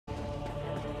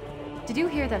Did you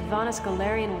hear that Vanus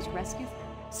Galarian was rescued?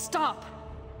 Stop!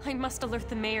 I must alert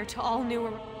the mayor to all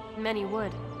new. Many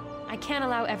would. I can't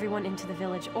allow everyone into the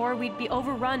village, or we'd be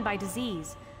overrun by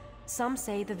disease. Some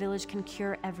say the village can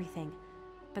cure everything,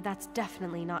 but that's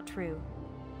definitely not true.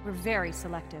 We're very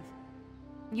selective.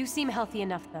 You seem healthy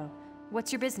enough, though.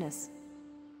 What's your business?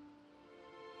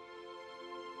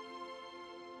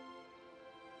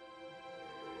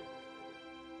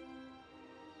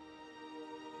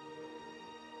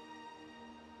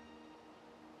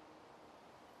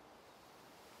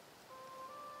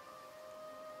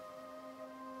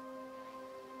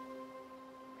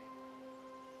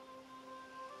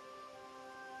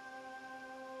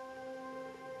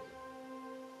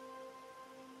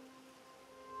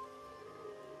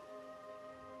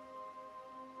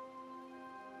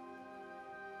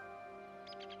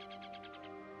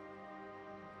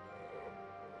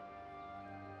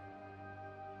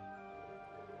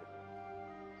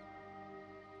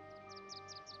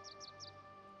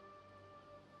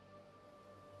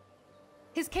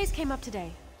 His case came up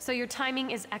today, so your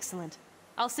timing is excellent.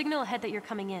 I'll signal ahead that you're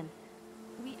coming in.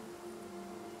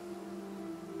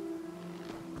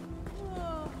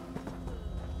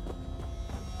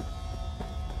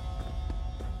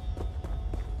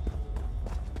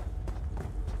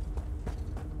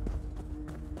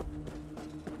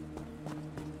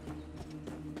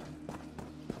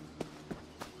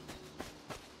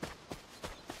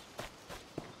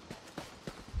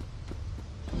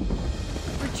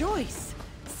 Rejoice!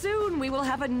 Soon we will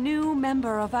have a new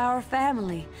member of our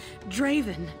family,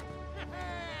 Draven.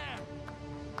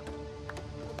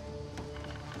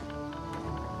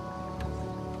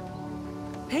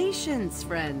 Patience,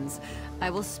 friends.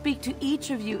 I will speak to each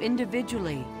of you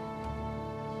individually.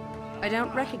 I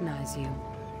don't recognize you.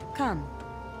 Come,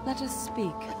 let us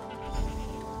speak.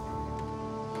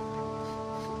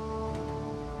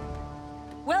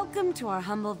 Welcome to our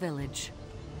humble village.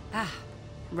 Ah,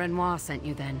 Renoir sent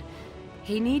you then.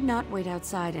 He need not wait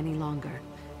outside any longer.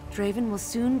 Draven will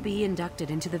soon be inducted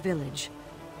into the village.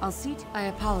 I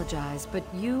apologize, but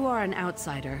you are an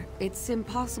outsider. It's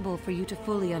impossible for you to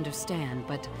fully understand,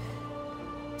 but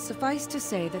suffice to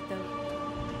say that the...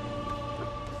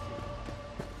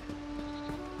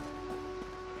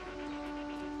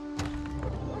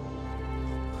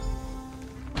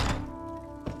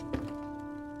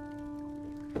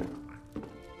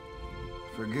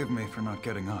 Forgive me for not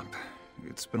getting up.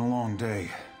 It's been a long day,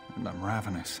 and I'm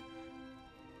ravenous.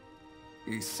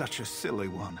 He's such a silly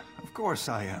one. Of course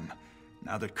I am,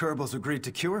 now that Kerbal's agreed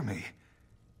to cure me.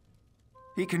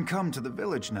 He can come to the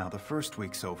village now the first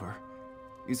week's over.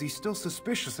 Is he still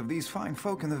suspicious of these fine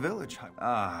folk in the village?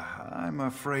 I'm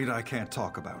afraid I can't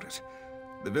talk about it.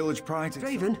 The village prides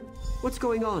itself... Draven, what's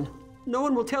going on? No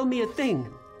one will tell me a thing.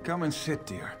 Come and sit,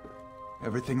 dear.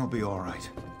 Everything will be all right.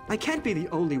 I can't be the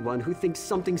only one who thinks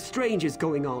something strange is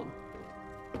going on.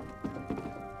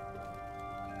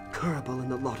 Kerbal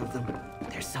and the lot of them.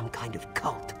 They're some kind of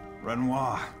cult.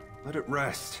 Renoir, let it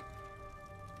rest.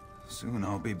 Soon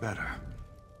I'll be better.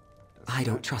 I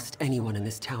don't trust anyone in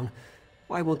this town.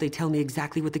 Why won't they tell me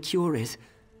exactly what the cure is?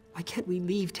 Why can't we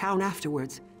leave town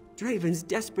afterwards? Draven's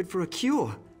desperate for a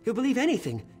cure. He'll believe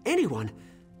anything, anyone.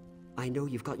 I know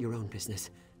you've got your own business,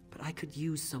 but I could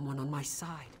use someone on my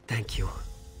side. Thank you.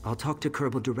 I'll talk to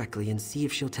Kerbal directly and see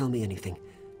if she'll tell me anything.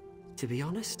 To be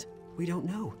honest, we don't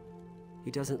know. He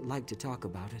doesn't like to talk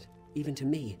about it, even to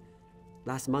me.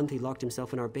 Last month he locked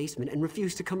himself in our basement and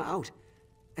refused to come out,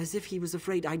 as if he was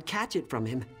afraid I'd catch it from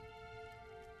him.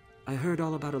 I heard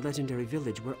all about a legendary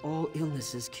village where all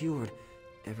illness is cured,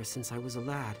 ever since I was a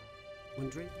lad.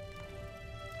 When Draven...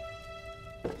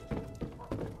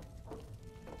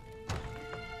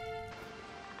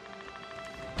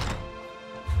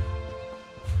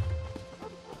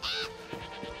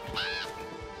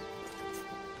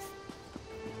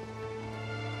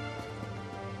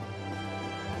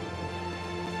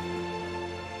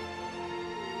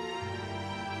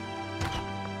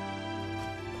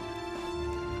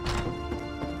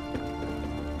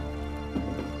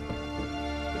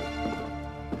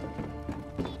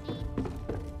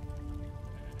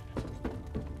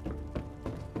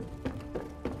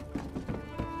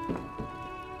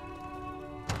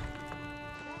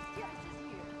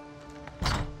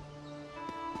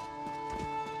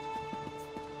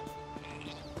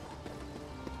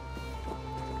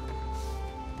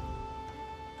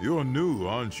 You're new,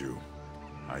 aren't you?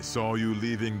 I saw you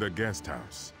leaving the guest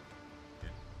house.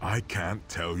 I can't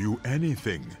tell you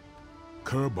anything.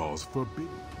 Kerbal's forbidden.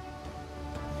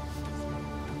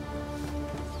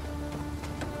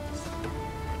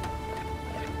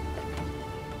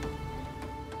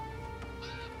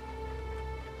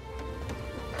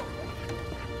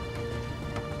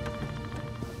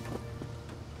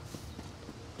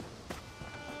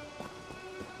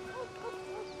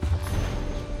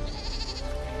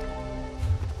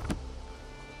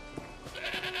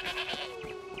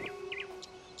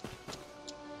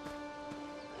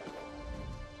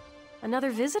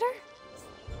 Another visitor?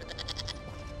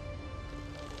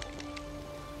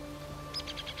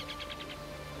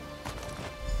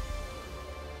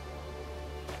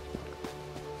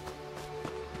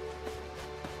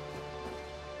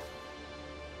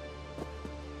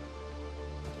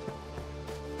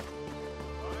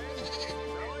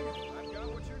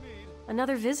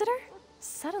 Another visitor?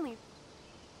 Suddenly...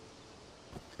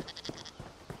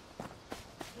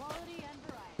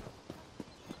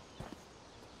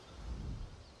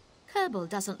 Kerbal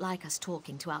doesn't like us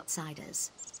talking to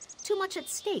outsiders. Too much at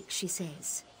stake, she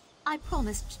says. I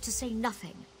promised to say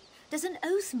nothing. Does an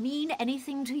oath mean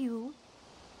anything to you?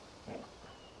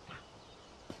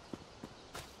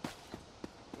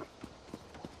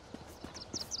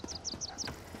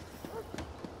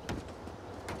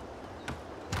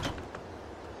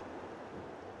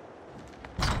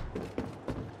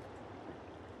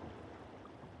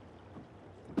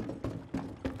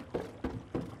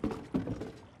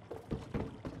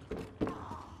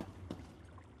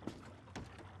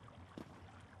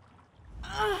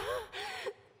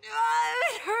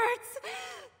 It hurts.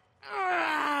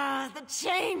 The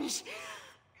change.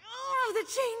 Oh, the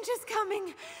change is coming,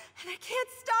 and I can't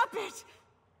stop it.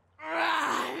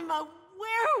 I'm a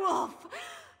werewolf.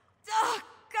 Oh,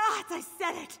 God, I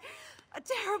said it. A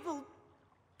terrible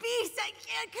beast. I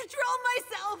can't control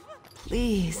myself.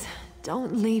 Please,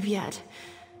 don't leave yet.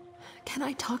 Can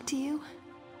I talk to you?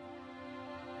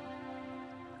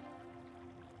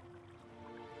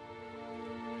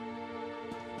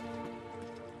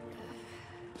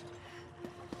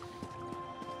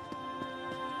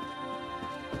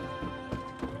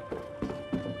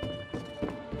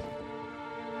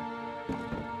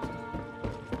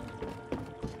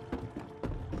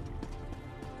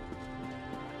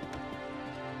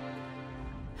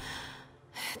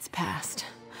 It's past.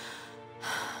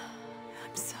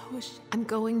 I'm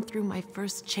going through my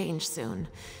first change soon.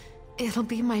 It'll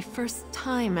be my first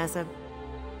time as a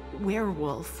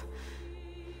werewolf.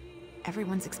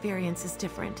 Everyone's experience is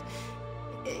different.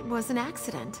 It was an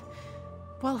accident.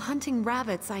 While hunting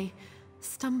rabbits, I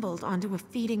stumbled onto a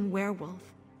feeding werewolf.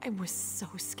 I was so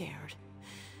scared.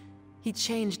 He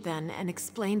changed then and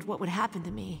explained what would happen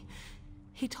to me.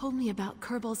 He told me about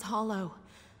Kerbal's Hollow.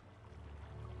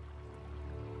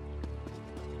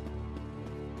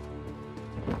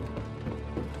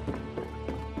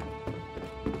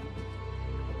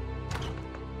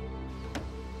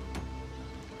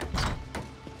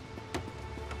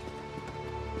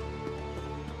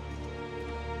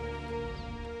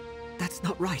 That's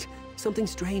not right. Something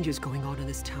strange is going on in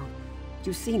this town.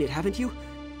 You've seen it, haven't you?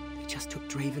 They just took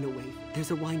Draven away.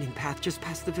 There's a winding path just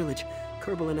past the village.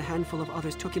 Kerbal and a handful of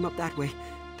others took him up that way.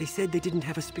 They said they didn't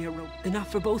have a spare rope. Enough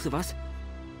for both of us?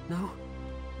 No?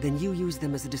 Then you use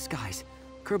them as a disguise.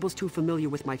 Kerbal's too familiar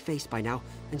with my face by now,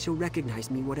 and she'll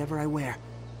recognize me whatever I wear.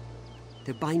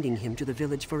 They're binding him to the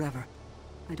village forever.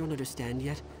 I don't understand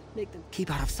yet. Make them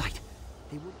keep out of sight.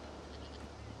 They would...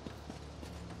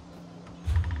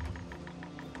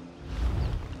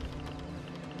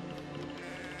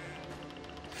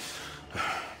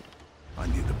 I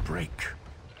need a break.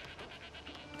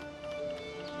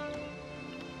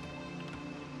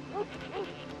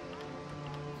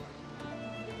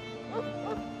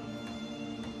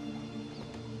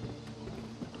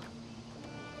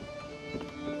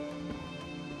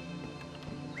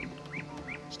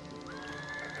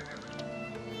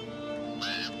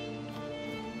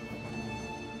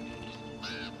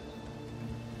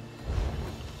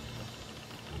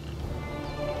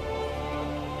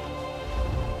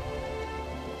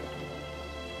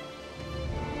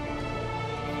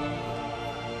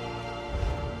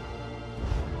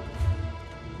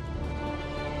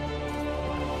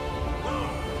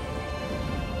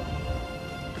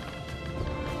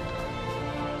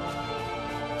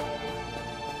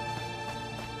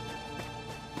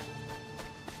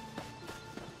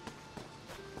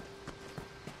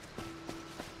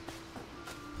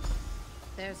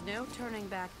 There's no turning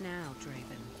back now,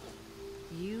 Draven.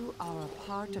 You are a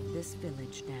part of this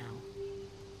village now.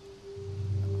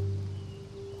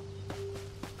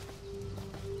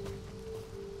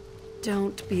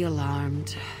 Don't be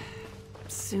alarmed.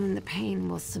 Soon the pain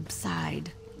will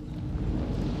subside.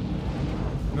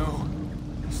 No.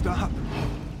 Stop.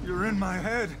 You're in my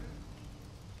head.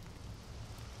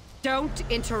 Don't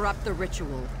interrupt the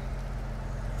ritual.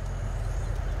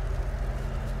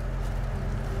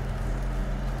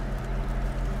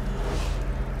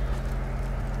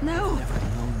 No!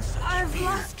 I've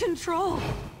lost control!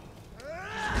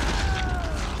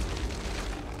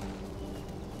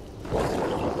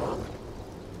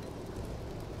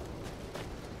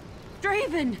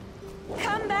 Draven!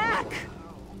 Come back!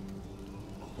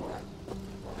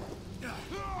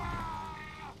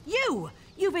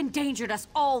 You've endangered us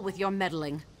all with your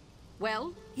meddling.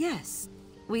 Well, yes,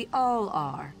 we all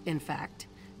are, in fact.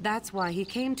 That's why he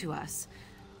came to us.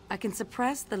 I can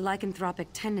suppress the lycanthropic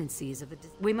tendencies of the...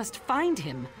 We must find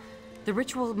him. The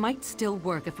ritual might still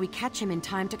work if we catch him in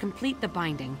time to complete the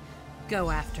binding. Go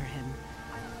after him.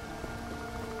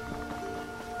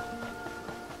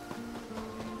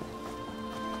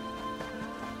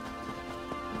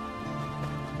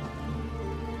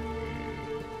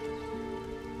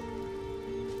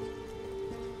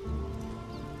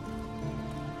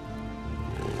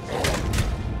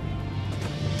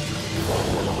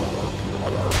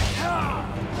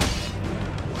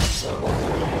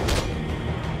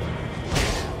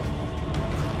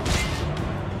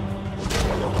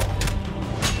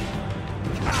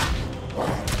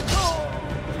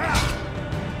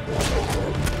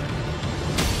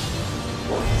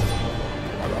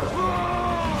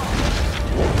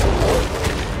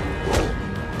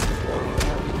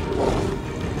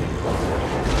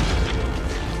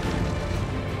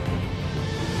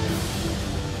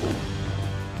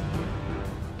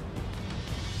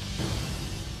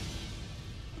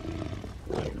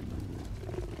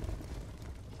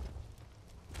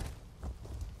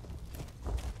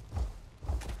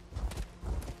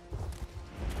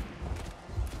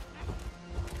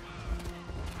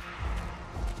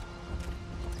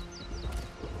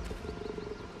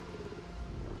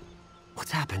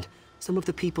 What's happened? Some of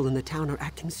the people in the town are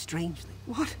acting strangely.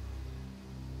 What?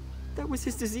 That was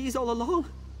his disease all along?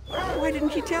 Why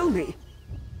didn't he tell me?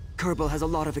 Kerbal has a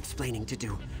lot of explaining to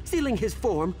do. Sealing his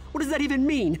form? What does that even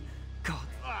mean? God.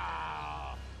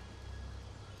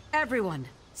 Everyone,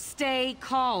 stay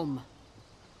calm.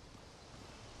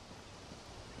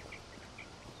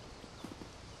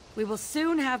 We will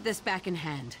soon have this back in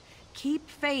hand. Keep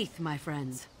faith, my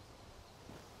friends.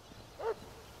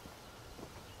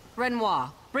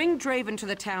 Renoir, bring Draven to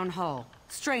the town hall.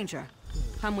 Stranger,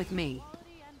 come with me.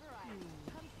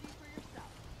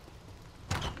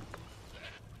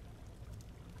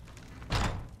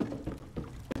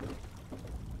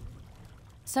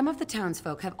 Some of the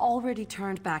townsfolk have already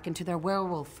turned back into their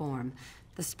werewolf form.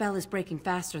 The spell is breaking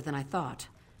faster than I thought.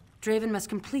 Draven must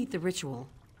complete the ritual.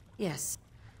 Yes,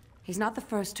 he's not the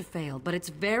first to fail, but it's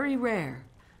very rare.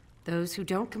 Those who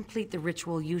don't complete the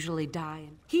ritual usually die.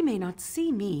 He may not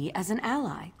see me as an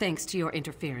ally, thanks to your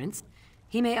interference.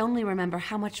 He may only remember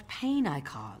how much pain I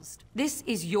caused. This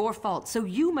is your fault, so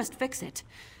you must fix it.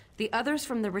 The others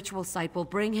from the ritual site will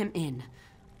bring him in.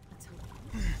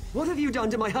 What have you done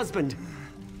to my husband?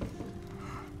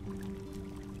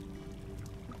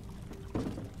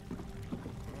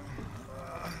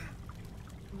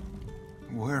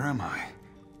 Where am I?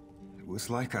 It was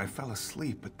like I fell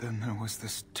asleep, but then there was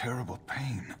this terrible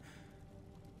pain.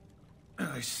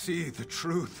 I see the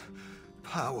truth.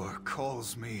 Power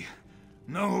calls me.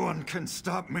 No one can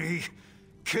stop me.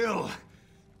 Kill.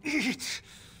 Eat.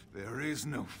 There is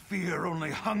no fear, only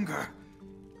hunger.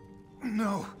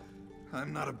 No,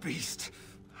 I'm not a beast.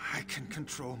 I can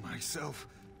control myself.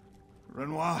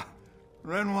 Renoir.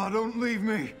 Renoir, don't leave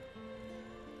me.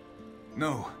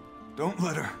 No, don't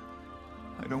let her.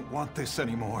 I don't want this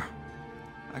anymore.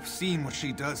 I've seen what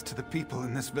she does to the people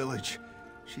in this village.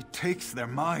 She takes their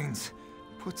minds,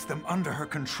 puts them under her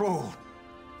control.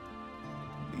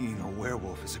 Being a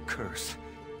werewolf is a curse,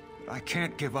 but I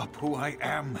can't give up who I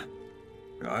am.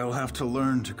 I'll have to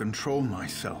learn to control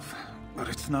myself, but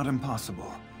it's not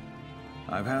impossible.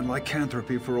 I've had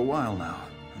lycanthropy for a while now,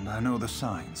 and I know the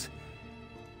signs.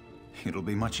 It'll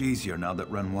be much easier now that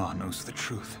Renoir knows the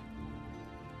truth.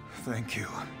 Thank you,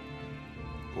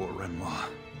 poor Renoir.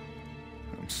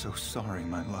 I'm so sorry,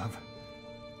 my love.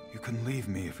 You can leave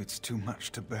me if it's too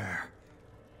much to bear.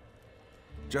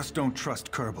 Just don't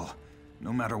trust Kerbal,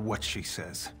 no matter what she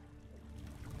says.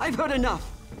 I've heard enough!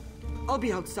 I'll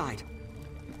be outside.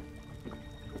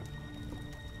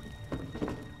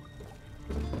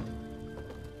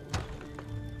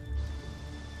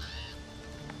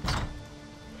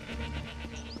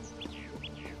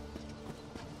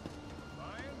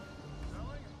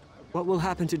 What will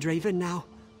happen to Draven now?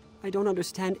 I don't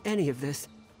understand any of this.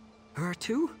 Her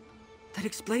too? That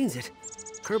explains it.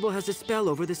 Kerbal has a spell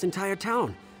over this entire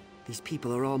town. These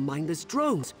people are all mindless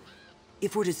drones.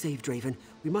 If we're to save Draven,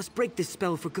 we must break this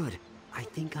spell for good. I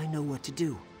think I know what to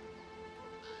do.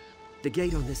 The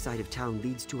gate on this side of town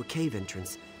leads to a cave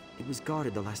entrance. It was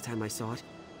guarded the last time I saw it.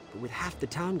 But with half the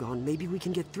town gone, maybe we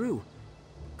can get through.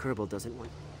 Kerbal doesn't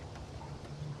want...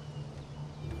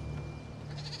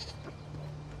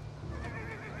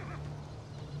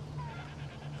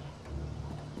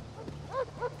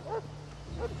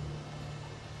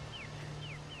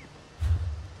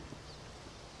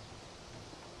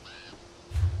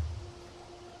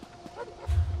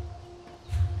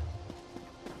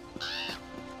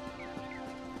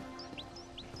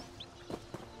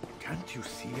 you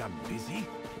see I'm busy?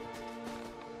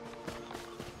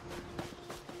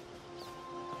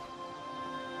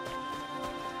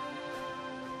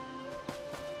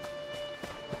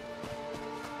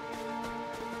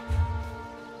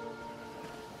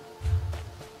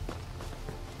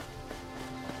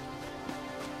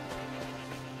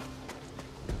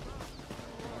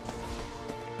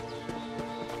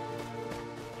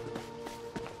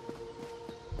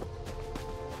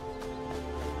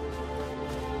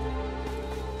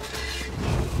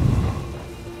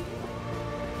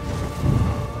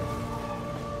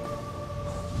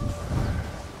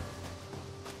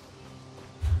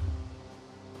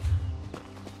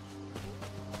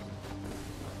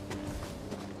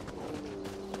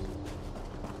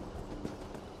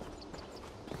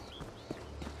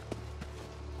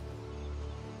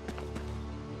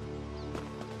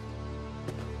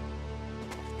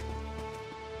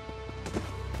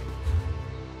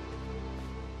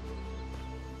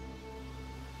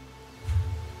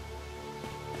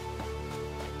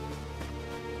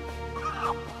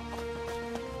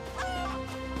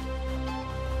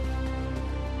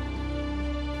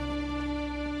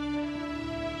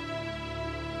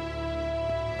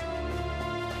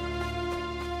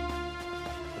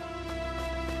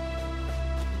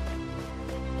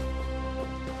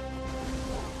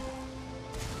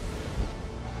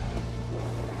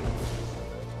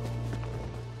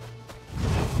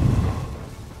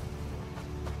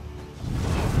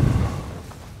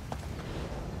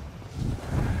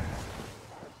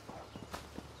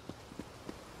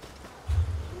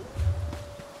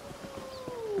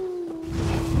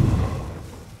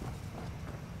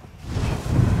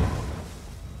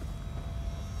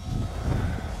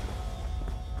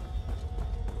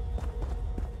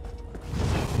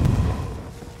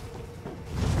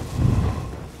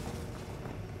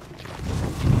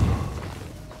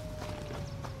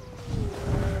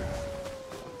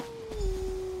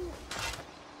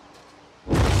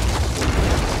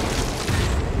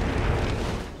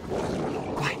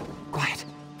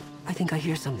 I think I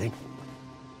hear something.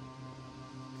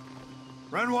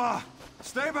 Renoir,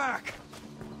 stay back!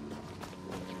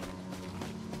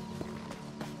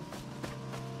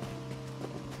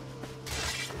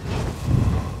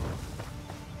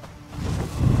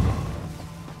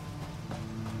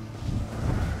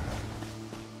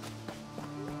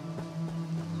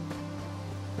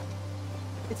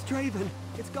 It's Draven.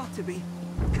 It's got to be.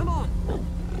 Come on!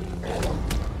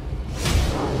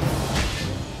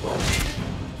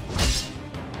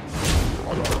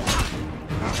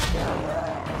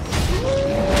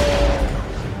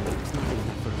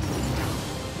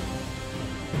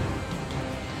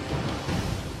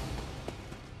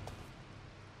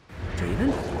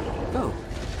 Draven? Oh,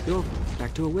 you're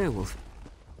back to a werewolf.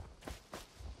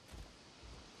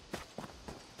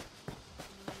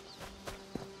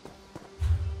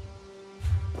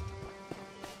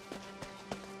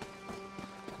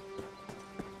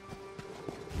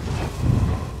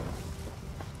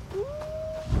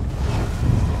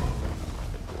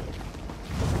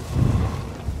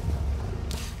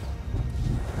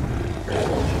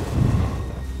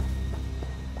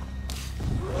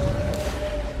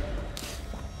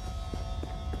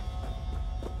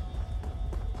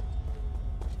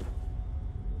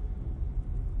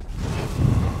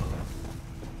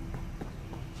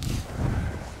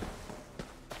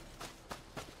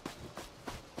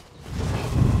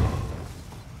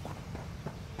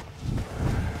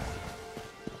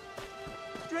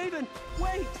 Draven,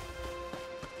 wait!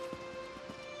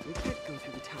 We can't go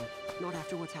through the town, not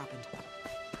after what's happened.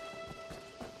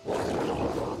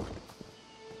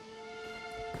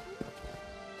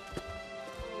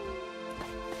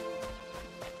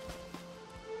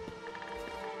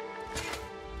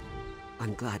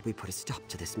 I'm glad we put a stop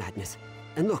to this madness.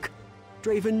 And look,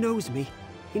 Draven knows me.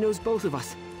 He knows both of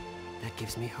us. That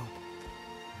gives me hope.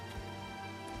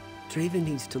 Draven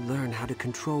needs to learn how to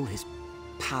control his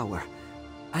power.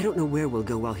 I don't know where we'll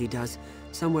go while he does.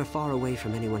 Somewhere far away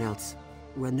from anyone else,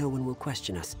 where no one will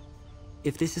question us.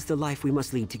 If this is the life we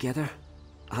must lead together,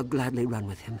 I'll gladly run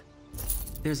with him.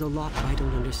 There's a lot I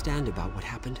don't understand about what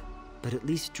happened, but at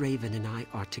least Draven and I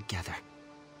are together.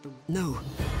 No.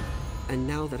 And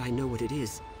now that I know what it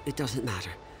is, it doesn't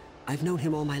matter. I've known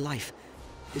him all my life.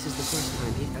 This is the first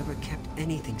time he's ever kept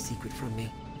anything secret from me.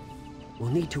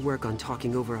 We'll need to work on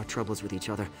talking over our troubles with each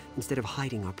other, instead of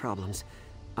hiding our problems.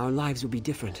 Our lives will be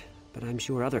different, but I'm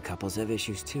sure other couples have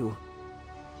issues too.